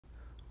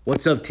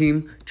What's up,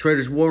 team?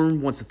 Traders War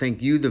Room wants to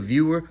thank you, the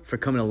viewer, for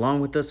coming along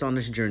with us on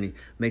this journey.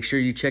 Make sure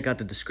you check out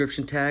the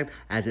description tab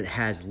as it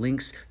has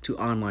links to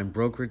online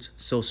brokerage,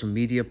 social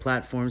media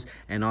platforms,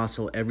 and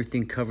also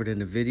everything covered in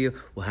the video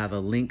will have a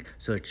link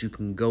so that you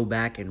can go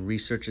back and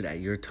research it at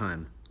your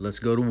time. Let's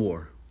go to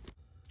war.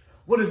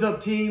 What is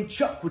up, team?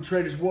 Chuck with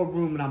Traders War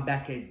Room, and I'm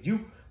back at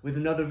you with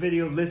another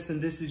video.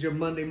 Listen, this is your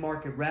Monday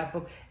market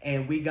wrap-up,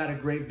 and we got a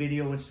great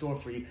video in store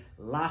for you.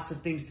 Lots of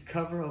things to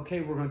cover,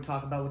 okay? We're going to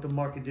talk about what the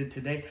market did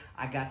today.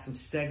 I got some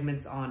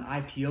segments on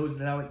IPOs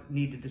that I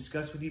need to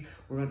discuss with you.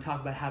 We're going to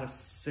talk about how to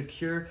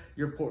secure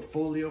your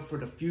portfolio for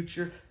the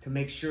future to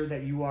make sure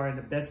that you are in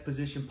the best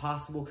position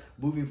possible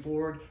moving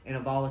forward in a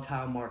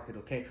volatile market,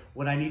 okay?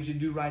 What I need you to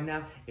do right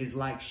now is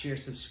like, share,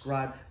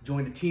 subscribe,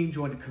 join the team,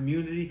 join the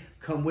community,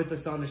 come with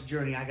us on this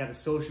journey. I got a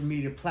social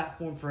media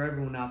platform for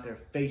everyone out there: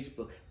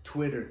 Facebook,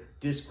 Twitter,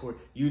 Discord,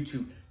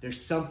 YouTube.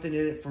 There's something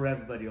in it for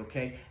everybody,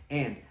 okay?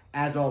 And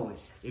as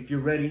always, if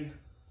you're ready,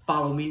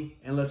 follow me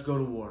and let's go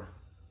to war.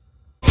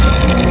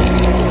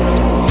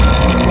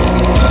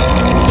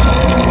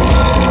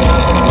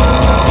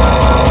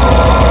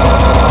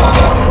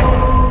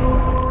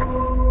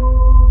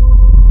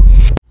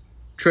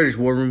 Traders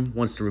War Room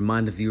wants to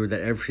remind the viewer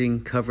that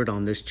everything covered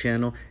on this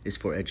channel is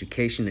for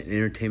education and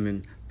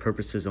entertainment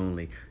purposes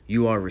only.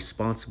 You are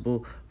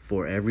responsible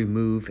for every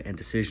move and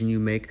decision you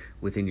make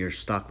within your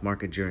stock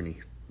market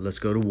journey. Let's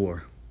go to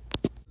war.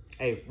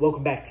 Hey,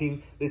 welcome back,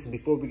 team. Listen,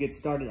 before we get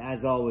started,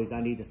 as always,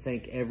 I need to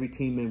thank every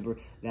team member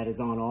that is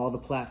on all the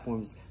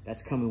platforms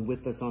that's coming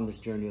with us on this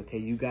journey, okay?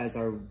 You guys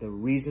are the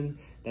reason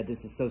that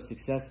this is so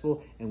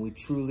successful, and we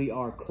truly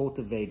are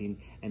cultivating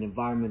an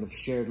environment of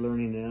shared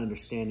learning and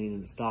understanding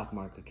in the stock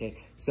market, okay?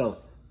 So,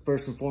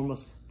 first and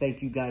foremost,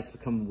 thank you guys for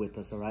coming with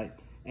us, all right?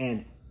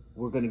 And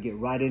we're going to get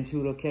right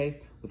into it, okay,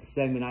 with a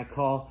segment I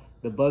call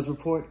the Buzz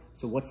Report.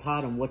 So what's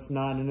hot and what's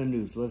not in the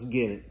news? Let's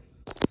get it.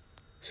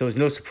 So it's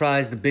no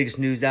surprise the biggest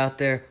news out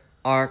there,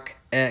 ARK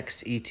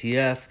X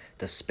ETF,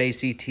 the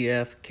space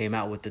ETF, came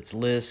out with its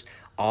list,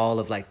 all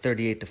of like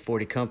 38 to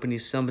 40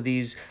 companies. Some of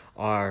these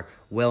are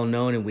well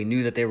known and we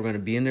knew that they were going to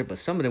be in there, but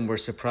some of them were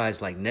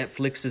surprised, like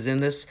Netflix is in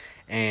this,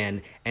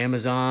 and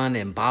Amazon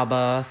and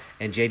Baba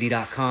and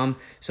JD.com.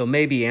 So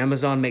maybe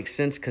Amazon makes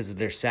sense because of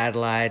their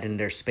satellite and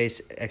their space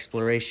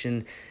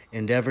exploration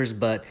endeavors,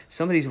 but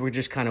some of these were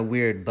just kind of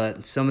weird.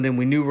 But some of them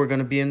we knew were going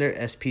to be in there.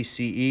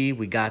 SPCE,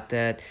 we got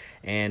that,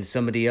 and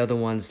some of the other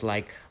ones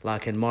like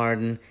Lockheed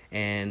Martin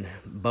and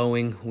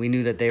Boeing, we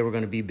knew that they were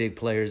going to be big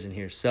players in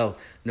here. So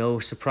no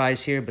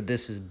surprise here, but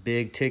this is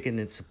big ticket and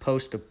it's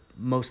supposed to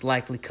most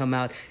likely come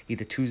out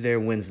either Tuesday or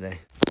Wednesday.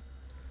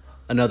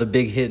 Another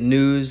big hit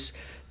news,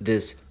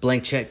 this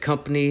blank check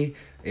company,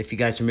 if you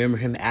guys remember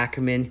him,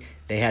 Ackerman,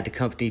 they had the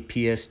company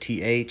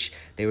PSTH.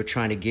 They were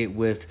trying to get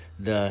with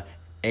the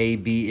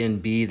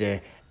Airbnb,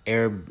 the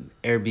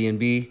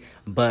Airbnb,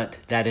 but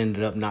that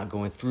ended up not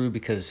going through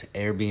because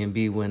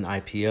Airbnb went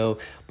IPO.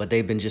 But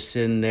they've been just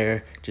sitting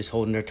there, just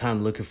holding their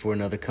time, looking for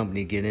another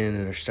company to get in,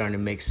 and they're starting to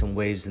make some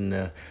waves in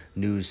the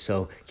news.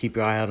 So keep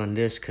your eye out on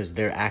this because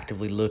they're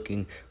actively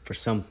looking for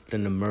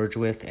something to merge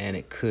with, and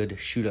it could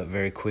shoot up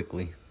very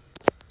quickly.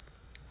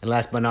 And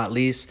last but not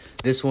least,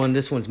 this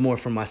one's more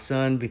for my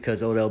son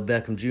because Odell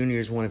Beckham Jr.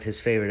 is one of his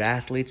favorite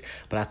athletes,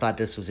 but I thought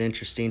this was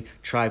interesting.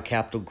 Tribe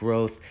Capital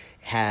Growth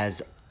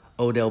has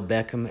Odell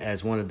Beckham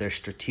as one of their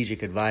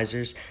strategic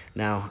advisors.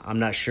 Now, I'm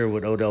not sure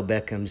what Odell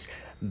Beckham's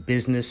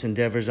business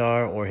endeavors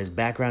are or his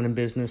background in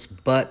business,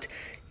 but,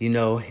 you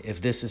know,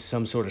 if this is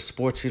some sort of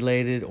sports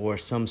related or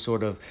some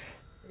sort of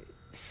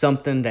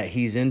something that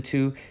he's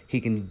into,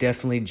 he can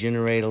definitely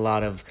generate a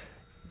lot of,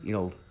 you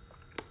know,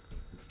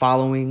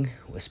 following,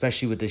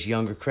 especially with this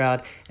younger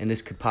crowd, and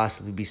this could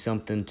possibly be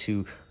something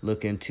to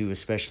look into,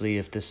 especially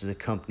if this is a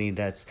company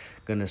that's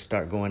going to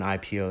start going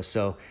IPO.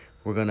 So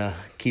we're going to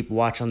keep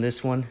watch on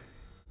this one.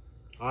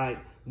 All right,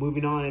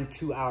 moving on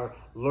into our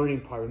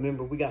learning part.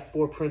 Remember, we got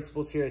 4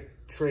 principles here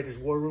at Traders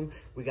War Room.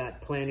 We got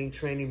planning,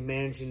 training,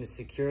 managing, and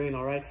securing,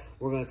 all right?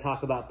 We're going to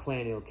talk about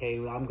planning, okay?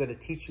 I'm going to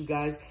teach you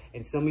guys,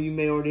 and some of you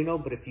may already know,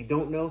 but if you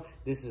don't know,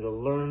 this is a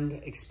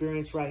learned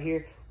experience right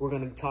here. We're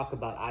going to talk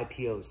about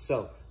IPOs.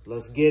 So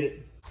let's get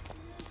it.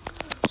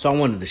 So I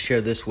wanted to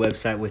share this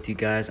website with you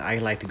guys. I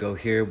like to go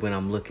here when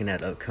I'm looking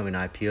at upcoming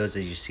IPOs.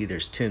 As you see,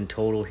 there's 10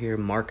 total here,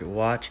 Market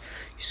Watch.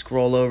 You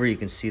scroll over, you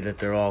can see that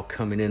they're all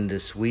coming in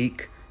this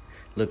week.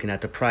 Looking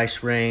at the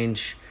price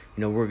range,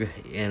 you know,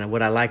 and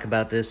what I like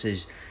about this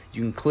is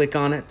you can click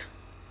on it.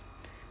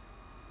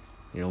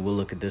 You know, we'll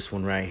look at this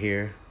one right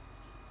here,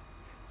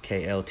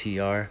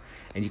 KLTR,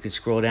 and you can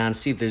scroll down and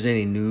see if there's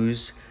any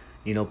news,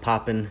 you know,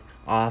 popping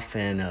off,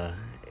 and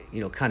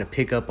you know, kind of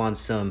pick up on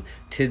some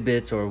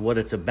tidbits or what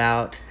it's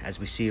about. As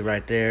we see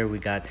right there, we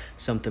got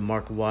something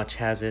Market Watch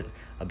has it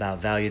about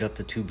valued up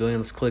to $2 billion.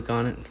 Let's click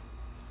on it.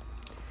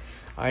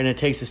 All right, and it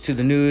takes us to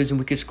the news, and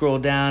we can scroll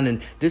down,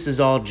 and this is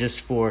all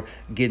just for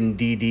getting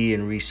DD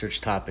and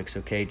research topics,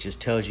 okay? It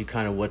just tells you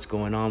kind of what's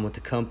going on with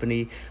the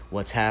company,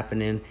 what's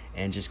happening,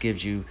 and just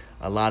gives you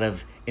a lot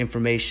of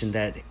information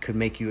that could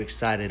make you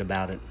excited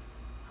about it.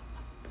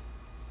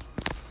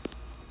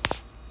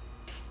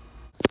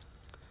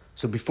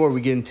 So before we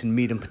get into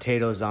meat and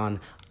potatoes on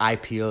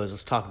IPOs,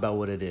 let's talk about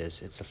what it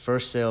is. It's the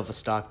first sale of a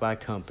stock by a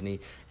company,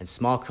 and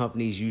small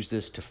companies use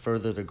this to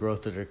further the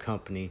growth of their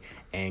company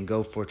and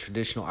go for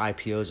traditional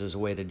IPOs as a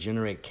way to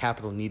generate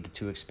capital needed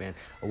to expand,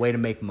 a way to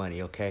make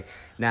money, okay?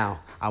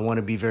 Now, I want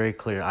to be very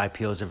clear.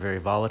 IPOs are very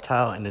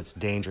volatile and it's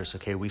dangerous,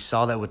 okay? We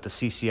saw that with the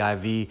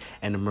CCIV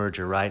and the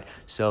merger, right?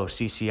 So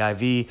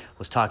CCIV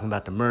was talking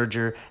about the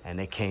merger, and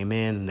they came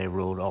in and they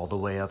rolled all the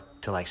way up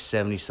to like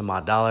 70 some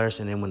odd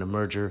dollars. And then when the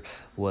merger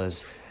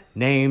was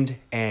named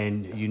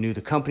and you knew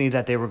the company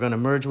that they were going to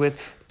merge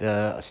with,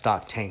 the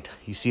stock tanked.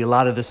 You see a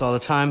lot of this all the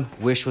time.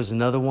 Wish was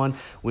another one.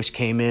 Wish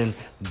came in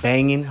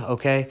banging,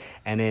 okay?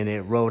 And then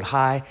it rode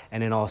high,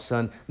 and then all of a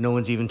sudden, no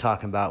one's even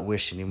talking about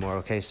Wish anymore,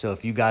 okay? So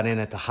if you got in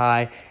at the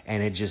high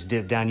and it just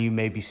dipped down, you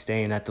may be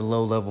staying at the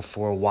low level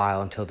for a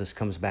while until this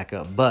comes back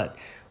up. But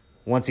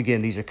once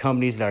again, these are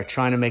companies that are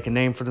trying to make a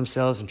name for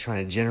themselves and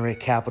trying to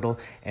generate capital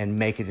and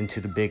make it into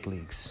the big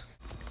leagues.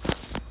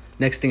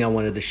 Next thing I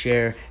wanted to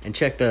share, and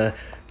check the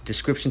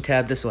description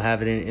tab, this will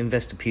have it in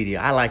Investopedia.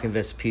 I like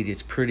Investopedia.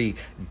 It's pretty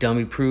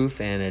dummy proof,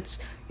 and it's,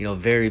 you know,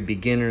 very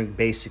beginner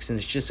basics, and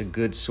it's just a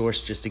good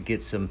source just to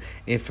get some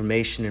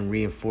information and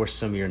reinforce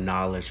some of your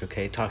knowledge,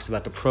 okay? It talks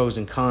about the pros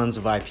and cons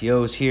of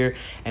IPOs here,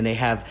 and they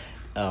have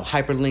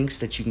hyperlinks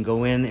that you can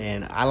go in,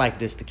 and I like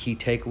this, the key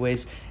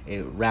takeaways.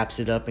 It wraps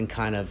it up in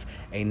kind of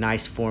a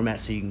nice format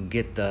so you can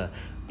get the,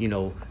 you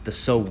know, the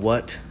so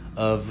what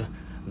of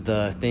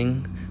the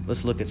thing.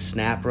 Let's look at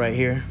Snap right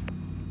here.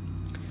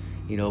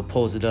 You know,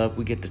 pulls it up,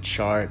 we get the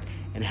chart,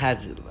 and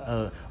has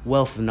a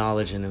wealth of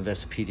knowledge in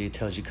Investopedia. It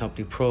tells you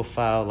company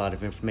profile, a lot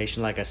of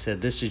information. Like I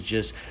said, this is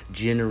just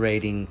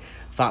generating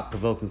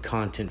thought-provoking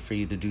content for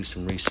you to do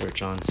some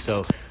research on.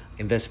 So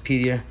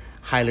Investopedia,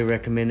 highly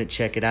recommend it.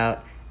 Check it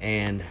out,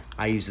 and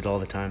I use it all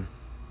the time.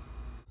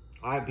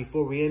 All right,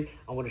 before we end,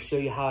 I want to show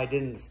you how I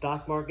did in the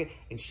stock market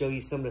and show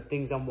you some of the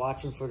things I'm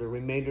watching for the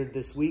remainder of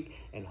this week,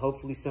 and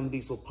hopefully some of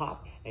these will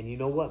pop. And you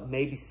know what?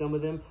 Maybe some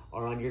of them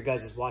are on your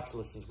guys' watch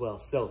list as well.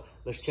 So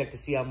let's check to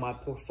see how my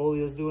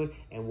portfolio is doing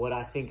and what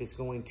I think is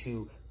going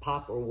to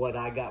pop, or what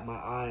I got my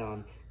eye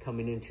on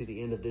coming into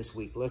the end of this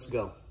week. Let's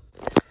go.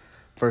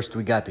 First,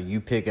 we got the You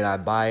Pick It, I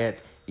Buy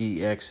It,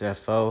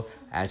 EXFO.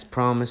 As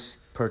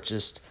promised,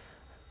 purchased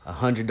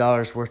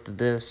 $100 worth of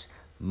this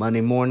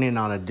Monday morning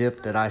on a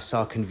dip that I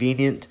saw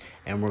convenient,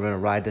 and we're going to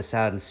ride this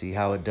out and see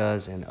how it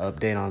does and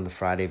update on the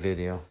Friday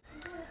video.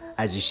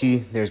 As you see,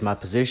 there's my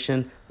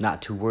position.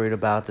 Not too worried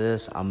about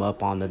this. I'm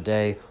up on the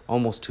day,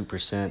 almost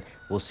 2%.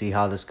 We'll see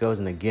how this goes,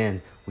 and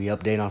again, we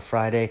update on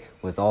Friday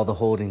with all the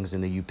holdings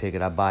in the You Pick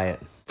It, I Buy It.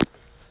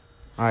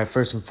 All right,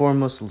 first and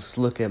foremost, let's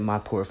look at my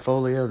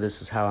portfolio. This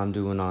is how I'm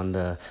doing on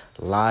the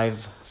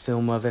live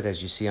film of it.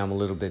 As you see, I'm a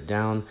little bit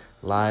down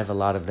live. A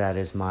lot of that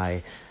is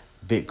my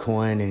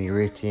Bitcoin and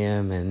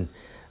Ethereum and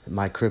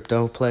my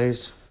crypto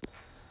plays.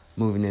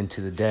 Moving into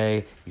the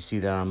day, you see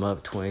that I'm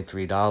up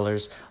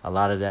 $23. A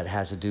lot of that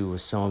has to do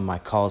with some of my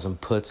calls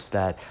and puts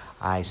that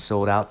I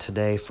sold out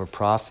today for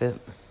profit.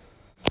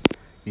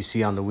 You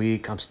see on the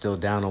week, I'm still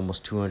down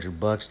almost 200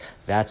 bucks.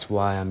 That's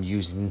why I'm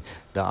using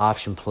the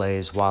option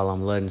plays while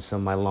I'm letting some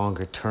of my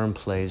longer term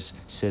plays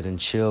sit and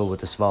chill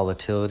with this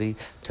volatility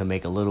to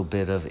make a little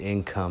bit of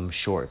income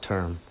short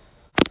term.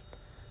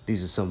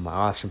 These are some of my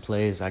option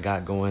plays I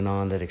got going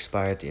on that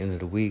expire at the end of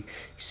the week. You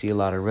see a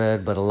lot of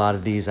red, but a lot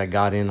of these I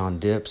got in on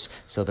dips,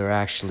 so they're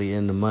actually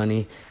in the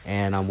money,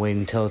 and I'm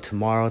waiting until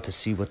tomorrow to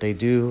see what they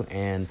do,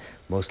 and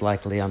most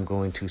likely I'm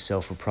going to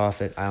sell for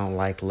profit. I don't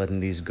like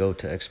letting these go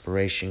to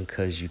expiration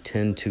because you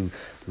tend to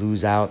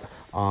lose out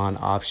on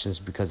options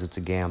because it's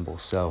a gamble.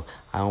 So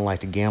I don't like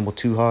to gamble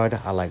too hard.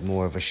 I like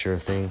more of a sure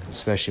thing,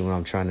 especially when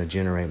I'm trying to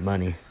generate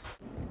money.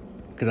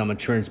 Because I'm a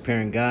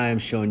transparent guy, I'm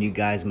showing you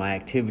guys my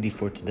activity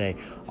for today.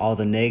 All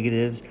the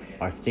negatives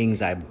are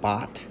things I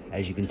bought.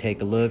 As you can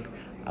take a look,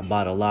 I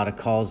bought a lot of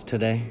calls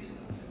today.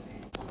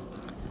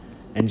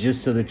 And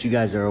just so that you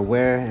guys are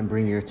aware and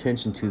bring your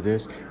attention to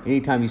this,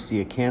 anytime you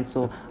see a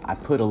cancel, I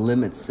put a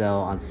limit sell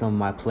on some of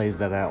my plays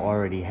that I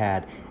already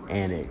had,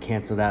 and it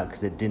canceled out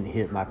because it didn't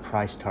hit my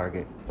price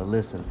target. But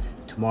listen,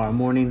 tomorrow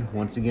morning,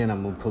 once again,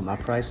 I'm going to put my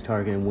price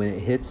target, and when it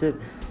hits it,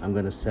 I'm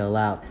going to sell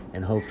out,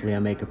 and hopefully I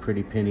make a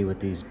pretty penny with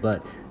these.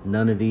 But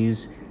none of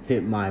these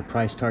hit my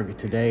price target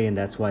today, and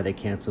that's why they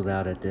canceled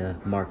out at the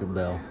market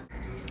bell.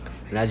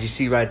 And as you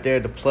see right there,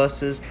 the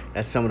pluses,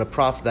 that's some of the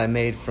profit I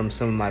made from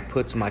some of my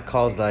puts, my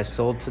calls that I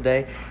sold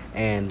today.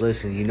 And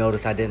listen, you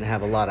notice I didn't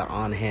have a lot of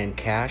on-hand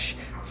cash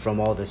from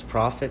all this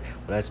profit.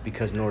 But that's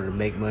because in order to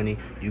make money,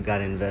 you got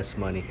to invest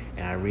money.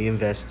 And I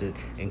reinvested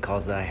in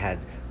calls that I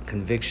had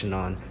conviction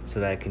on so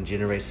that I can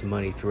generate some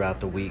money throughout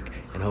the week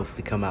and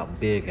hopefully come out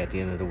big at the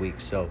end of the week.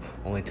 So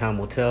only time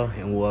will tell,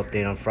 and we'll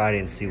update on Friday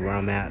and see where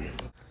I'm at.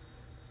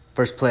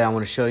 First play I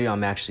want to show you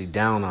I'm actually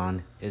down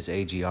on is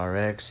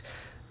AGRX.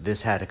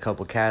 This had a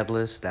couple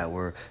catalysts that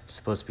were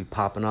supposed to be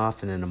popping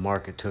off, and then the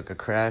market took a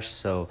crash.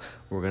 So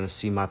we're going to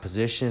see my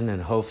position,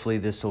 and hopefully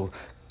this will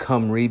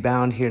come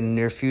rebound here in the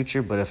near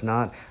future. But if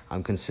not,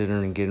 I'm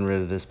considering getting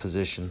rid of this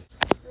position.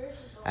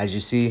 As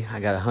you see, I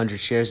got 100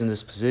 shares in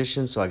this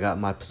position, so I got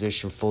my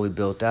position fully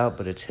built out,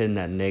 but it's hitting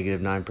at negative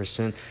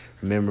 9%.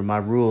 Remember my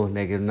rule,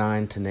 negative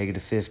 9 to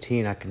negative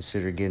 15. I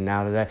consider getting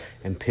out of that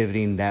and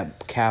pivoting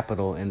that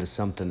capital into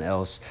something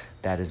else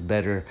that is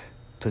better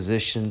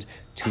positioned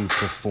to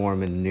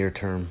perform in the near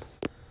term.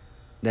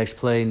 Next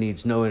play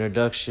needs no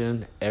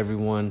introduction.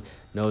 Everyone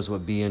knows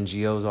what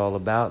BNGO is all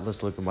about.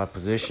 Let's look at my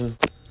position.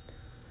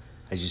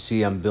 As you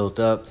see, I'm built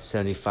up,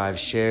 75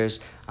 shares.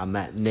 I'm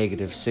at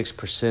negative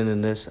 6%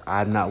 in this.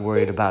 I'm not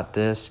worried about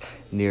this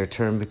near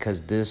term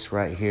because this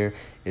right here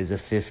is a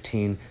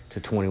 $15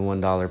 to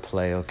 $21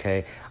 play,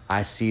 okay?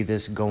 I see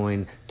this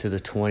going to the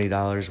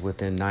 $20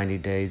 within 90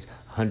 days,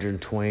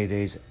 120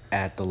 days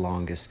at the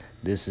longest.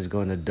 This is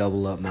going to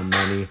double up my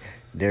money.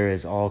 There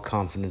is all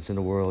confidence in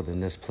the world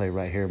in this play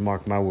right here.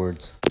 Mark my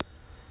words.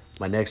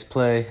 My next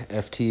play,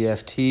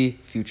 FTFT,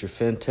 Future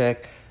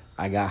FinTech.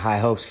 I got high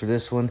hopes for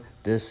this one.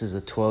 This is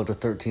a $12 to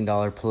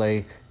 $13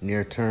 play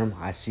near term.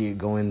 I see it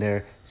going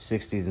there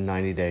 60 to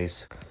 90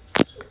 days.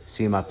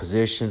 See my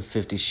position,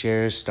 50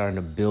 shares, starting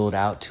to build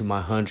out to my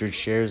 100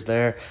 shares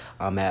there.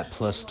 I'm at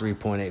plus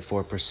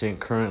 3.84%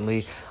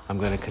 currently. I'm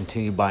going to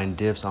continue buying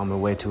dips on my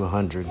way to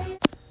 100.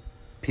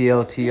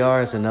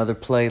 PLTR is another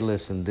play.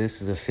 Listen,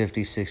 this is a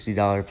 $50,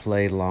 $60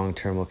 play long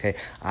term, okay?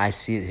 I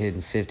see it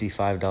hitting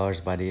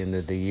 $55 by the end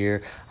of the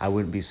year. I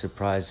wouldn't be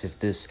surprised if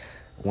this,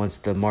 once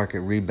the market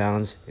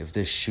rebounds, if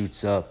this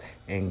shoots up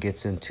and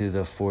gets into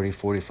the $40,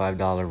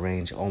 $45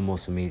 range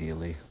almost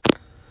immediately.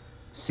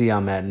 See,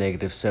 I'm at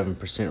negative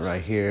 7%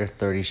 right here,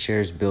 30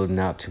 shares building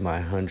out to my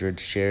 100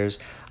 shares.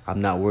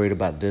 I'm not worried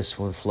about this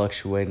one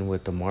fluctuating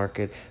with the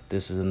market.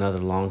 This is another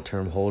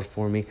long-term hold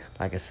for me.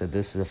 Like I said,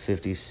 this is a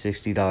 $50,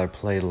 $60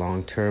 play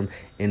long-term.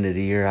 End of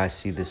the year, I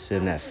see this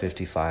sitting at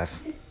 55.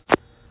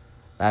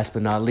 Last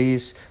but not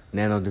least,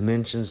 Nano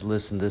Dimensions.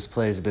 Listen, this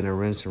play has been a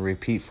rinse and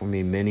repeat for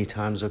me many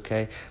times,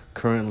 okay?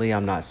 Currently,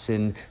 I'm not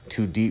sitting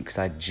too deep because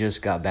I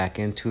just got back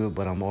into it,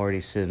 but I'm already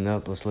sitting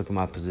up. Let's look at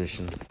my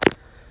position.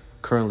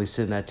 Currently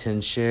sitting at 10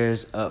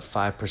 shares, up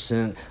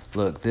 5%.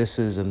 Look, this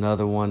is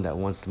another one that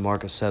once the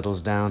market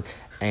settles down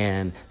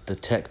and the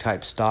tech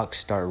type stocks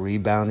start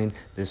rebounding,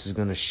 this is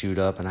going to shoot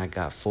up, and I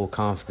got full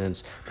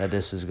confidence that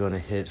this is going to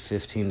hit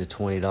 $15 to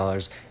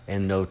 $20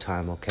 in no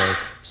time, okay?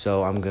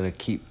 So I'm going to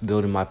keep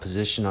building my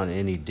position on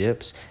any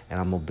dips, and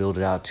I'm going to build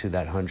it out to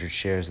that 100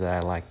 shares that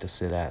I like to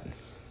sit at.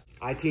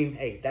 All right, team.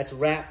 Hey, that's a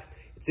wrap.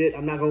 That's it.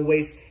 I'm not going to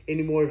waste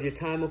any more of your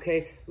time,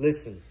 okay?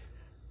 Listen.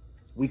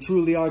 We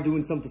truly are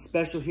doing something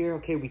special here,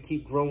 okay? We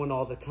keep growing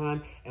all the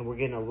time, and we're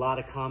getting a lot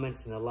of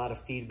comments and a lot of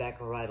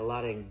feedback, all right? A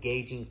lot of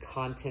engaging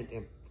content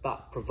and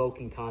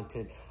thought-provoking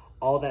content,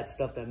 all that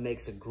stuff that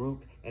makes a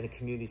group and a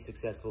community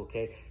successful,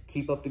 okay?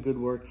 Keep up the good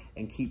work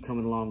and keep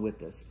coming along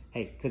with us.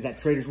 Hey, because at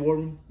Traders War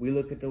Room, we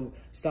look at the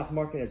stock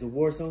market as a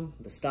war zone.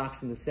 The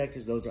stocks and the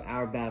sectors, those are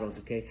our battles,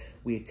 okay?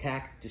 We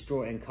attack,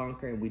 destroy, and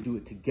conquer, and we do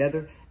it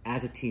together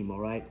as a team, all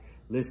right?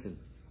 Listen,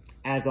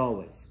 as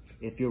always,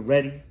 if you're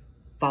ready,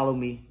 follow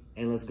me,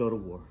 and let's go to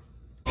war.